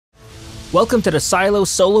Welcome to the Silo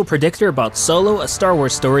Solo Predictor about Solo, a Star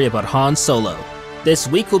Wars story about Han Solo. This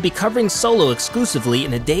week we'll be covering Solo exclusively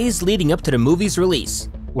in the days leading up to the movie's release,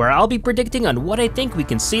 where I'll be predicting on what I think we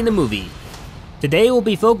can see in the movie. Today we'll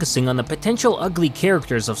be focusing on the potential ugly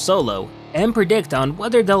characters of Solo, and predict on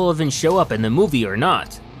whether they'll even show up in the movie or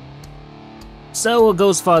not. So it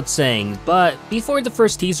goes without saying, but before the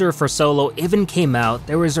first teaser for Solo even came out,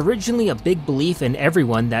 there was originally a big belief in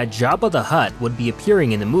everyone that Jabba the Hutt would be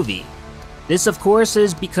appearing in the movie. This of course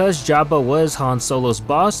is because Jabba was Han Solo's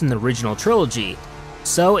boss in the original trilogy,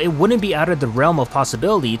 so it wouldn't be out of the realm of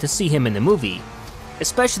possibility to see him in the movie,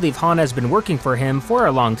 especially if Han has been working for him for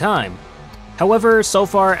a long time. However, so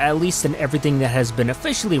far, at least in everything that has been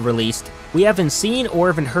officially released, we haven't seen or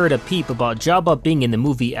even heard a peep about Jabba being in the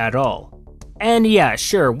movie at all. And yeah,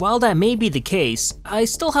 sure, while that may be the case, I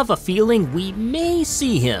still have a feeling we may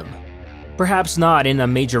see him. Perhaps not in a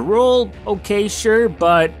major role, okay sure,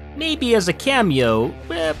 but maybe as a cameo,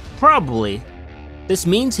 probably. This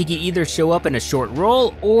means he could either show up in a short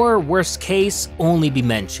role, or worst case, only be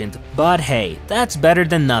mentioned, but hey, that's better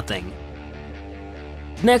than nothing.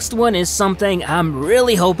 Next one is something I'm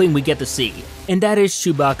really hoping we get to see, and that is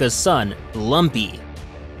Chewbacca's son, Lumpy.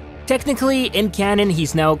 Technically, in canon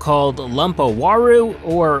he's now called Lumpa Waru,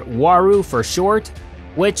 or Waru for short,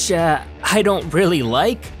 which I don't really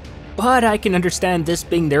like, but I can understand this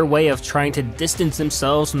being their way of trying to distance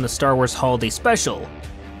themselves from the Star Wars Holiday Special.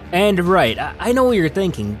 And right, I know what you're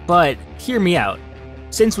thinking, but hear me out.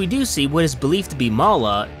 Since we do see what is believed to be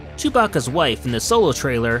Mala, Chewbacca's wife, in the Solo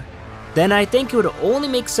trailer, then I think it would only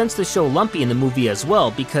make sense to show Lumpy in the movie as well,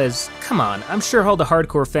 because, come on, I'm sure all the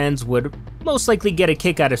hardcore fans would most likely get a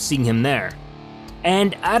kick out of seeing him there.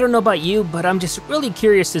 And I don't know about you, but I'm just really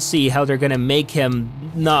curious to see how they're gonna make him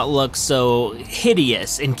not look so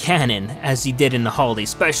hideous in canon as he did in the Holiday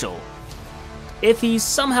Special. If he's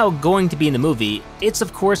somehow going to be in the movie, it's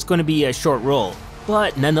of course going to be a short role,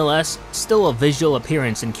 but nonetheless, still a visual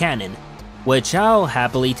appearance in canon, which I'll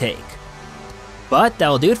happily take. But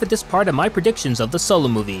that'll do it for this part of my predictions of the Solo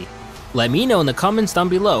movie. Let me know in the comments down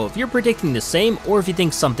below if you're predicting the same or if you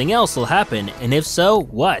think something else will happen, and if so,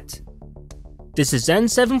 what? This is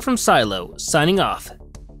N7 from Silo, signing off.